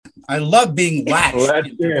I love being latched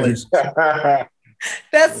into places.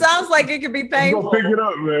 That sounds like it could be painful. Go pick it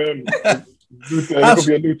up, man. It could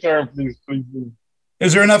be a new term, please.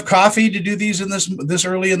 Is there enough coffee to do these in this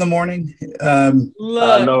early in the morning? Look,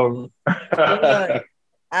 I know. Look,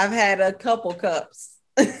 I've had a couple cups.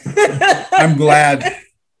 I'm glad.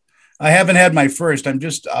 I haven't had my first.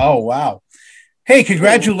 Oh, wow. Hey,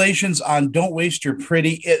 congratulations on Don't Waste Your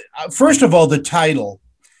Pretty. First of all, the title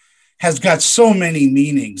has got so many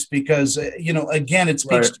meanings because, again, it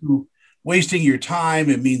speaks to wasting your time.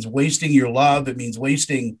 It means wasting your love. It means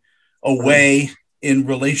wasting away in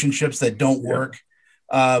relationships that don't work.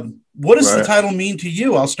 What does the title mean to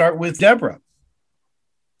you? I'll start with Debra.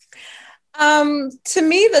 To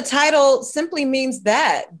me, the title simply means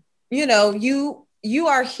that, you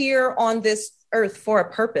are here on this earth for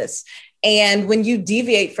a purpose. And when you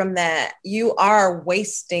deviate from that, you are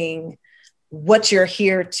wasting what you're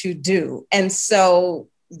here to do. And so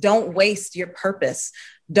don't waste your purpose.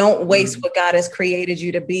 Don't waste what God has created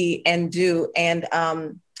you to be and do and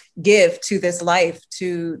give to this life,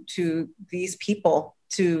 to these people,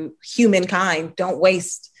 to humankind. Don't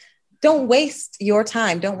waste your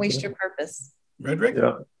time. Don't waste your purpose.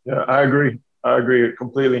 Redaric? Yeah, I agree. I agree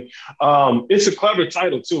completely. It's a clever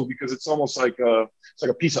title too, because it's almost like it's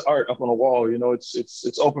like a piece of art up on a wall.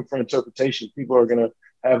 It's open for interpretation. People are going to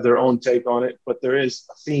have their own take on it, but there is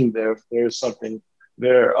a theme there. There is something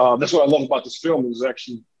there. That's what I love about this film. It was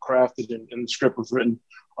actually crafted and the script was written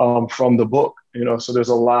from the book. So there's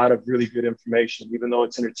a lot of really good information. Even though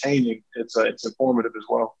it's entertaining, it's informative as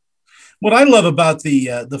well. What I love about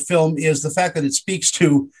the film is the fact that it speaks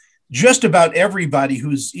to just about everybody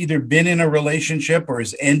who's either been in a relationship or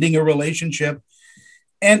is ending a relationship.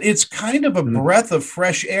 And it's kind of a breath of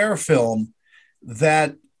fresh air film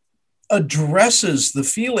that addresses the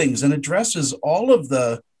feelings and addresses all of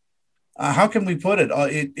the, how can we put it?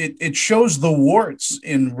 It shows the warts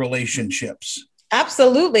in relationships.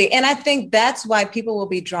 Absolutely. And I think that's why people will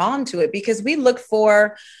be drawn to it, because we look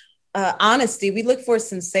for honesty. We look for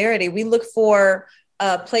sincerity. We look for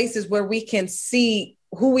places where we can see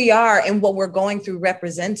who we are and what we're going through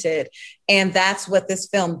represented. And that's what this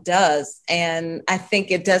film does. And I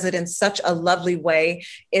think it does it in such a lovely way.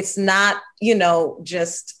 It's not,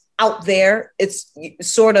 just out there. It's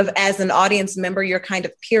sort of, as an audience member, you're kind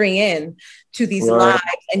of peering in to these lives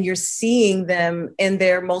and you're seeing them in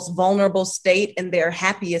their most vulnerable state, in their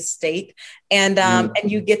happiest state. And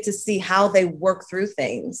you get to see how they work through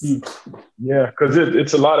things. Yeah, because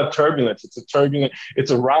it's a lot of turbulence.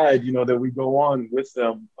 It's a ride, that we go on with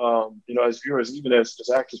them, as viewers, even as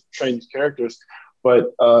actors portraying these characters.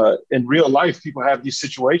 But in real life, people have these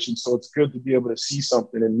situations. So it's good to be able to see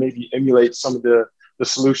something and maybe emulate some of the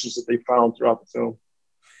solutions that they found throughout the film.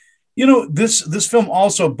 This film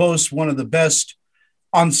also boasts one of the best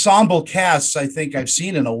ensemble casts I think I've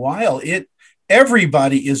seen in a while.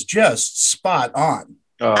 Everybody is just spot on.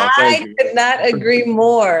 I could not agree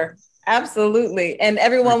more. Absolutely. And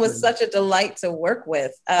everyone was such a delight to work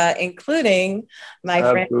with, including my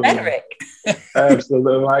friend Redaric.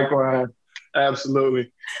 Absolutely. Likewise.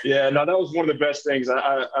 Absolutely. Yeah, no, that was one of the best things.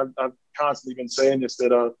 I've constantly been saying this,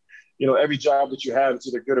 that every job that you have, it's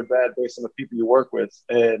either good or bad based on the people you work with.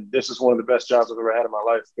 And this is one of the best jobs I've ever had in my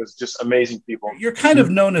life, because just amazing people. You're kind of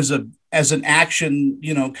known as an action,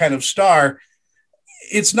 kind of star.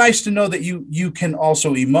 It's nice to know that you can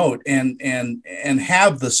also emote and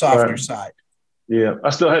have the softer side. Yeah. I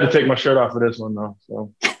still had to take my shirt off for this one though.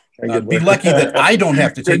 So be lucky that I don't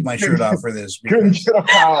have to take my shirt off for this. Come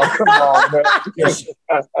on, man.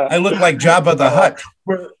 I look like Jabba the Hutt.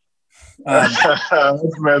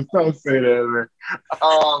 Man, don't say that, man.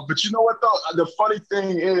 But you know what though? The funny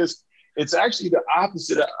thing is, it's actually the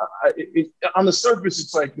opposite. On the surface,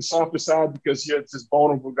 it's like the softer side, because you're this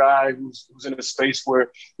vulnerable guy who's in a space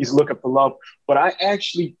where he's looking for love. But I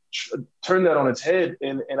actually turn that on its head,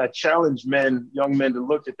 and I challenge young men, to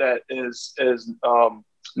look at that as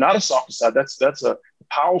not a softer side. That's a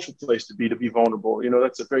powerful place to be vulnerable.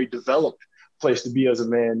 That's a very developed place to be as a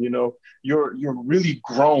man. You're really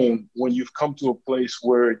grown when you've come to a place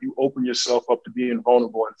where you open yourself up to being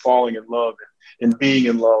vulnerable and falling in love and being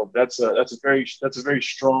in love. That's a very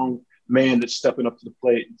strong man that's stepping up to the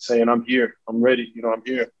plate and saying, I'm here, I'm ready, I'm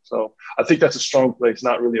here. So I think that's a strong place,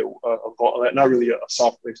 not really a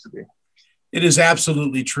soft place to be. It is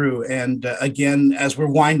absolutely true. And again, as we're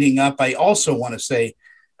winding up, I also want to say,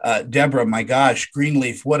 Debra, my gosh,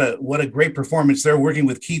 Greenleaf, what a great performance there, working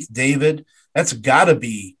with Keith David. That's got to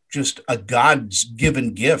be just a God's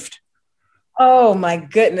given gift. Oh my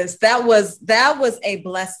goodness. That was a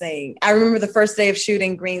blessing. I remember the first day of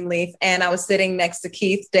shooting Greenleaf, and I was sitting next to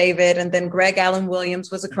Keith David, and then Greg Allen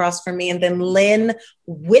Williams was across from me, and then Lynn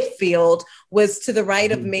Whitfield was to the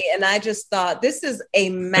right of me. And I just thought, this is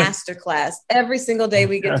a masterclass. Every single day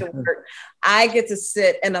we get to work, I get to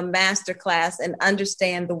sit in a masterclass and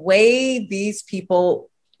understand the way these people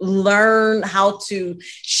learn how to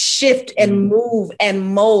shift and move and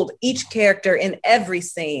mold each character in every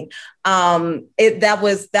scene. That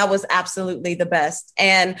was absolutely the best.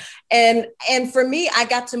 And for me, I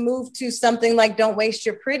got to move to something like Don't Waste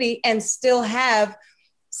Your Pretty and still have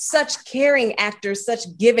such caring actors,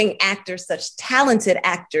 such giving actors, such talented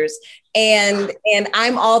actors. And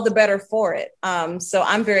I'm all the better for it. So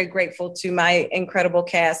I'm very grateful to my incredible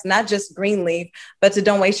cast, not just Greenleaf, but to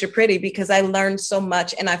Don't Waste Your Pretty, because I learned so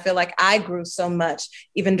much and I feel like I grew so much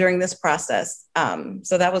even during this process.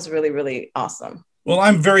 So that was really, really awesome. Well,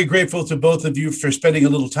 I'm very grateful to both of you for spending a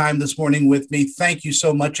little time this morning with me. Thank you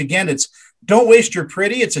so much. Again, it's Don't Waste Your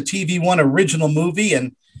Pretty. It's a TV One original movie,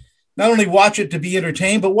 and not only watch it to be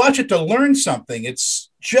entertained, but watch it to learn something. It's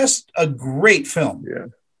just a great film. Yeah.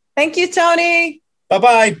 Thank you, Tony.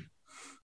 Bye-bye.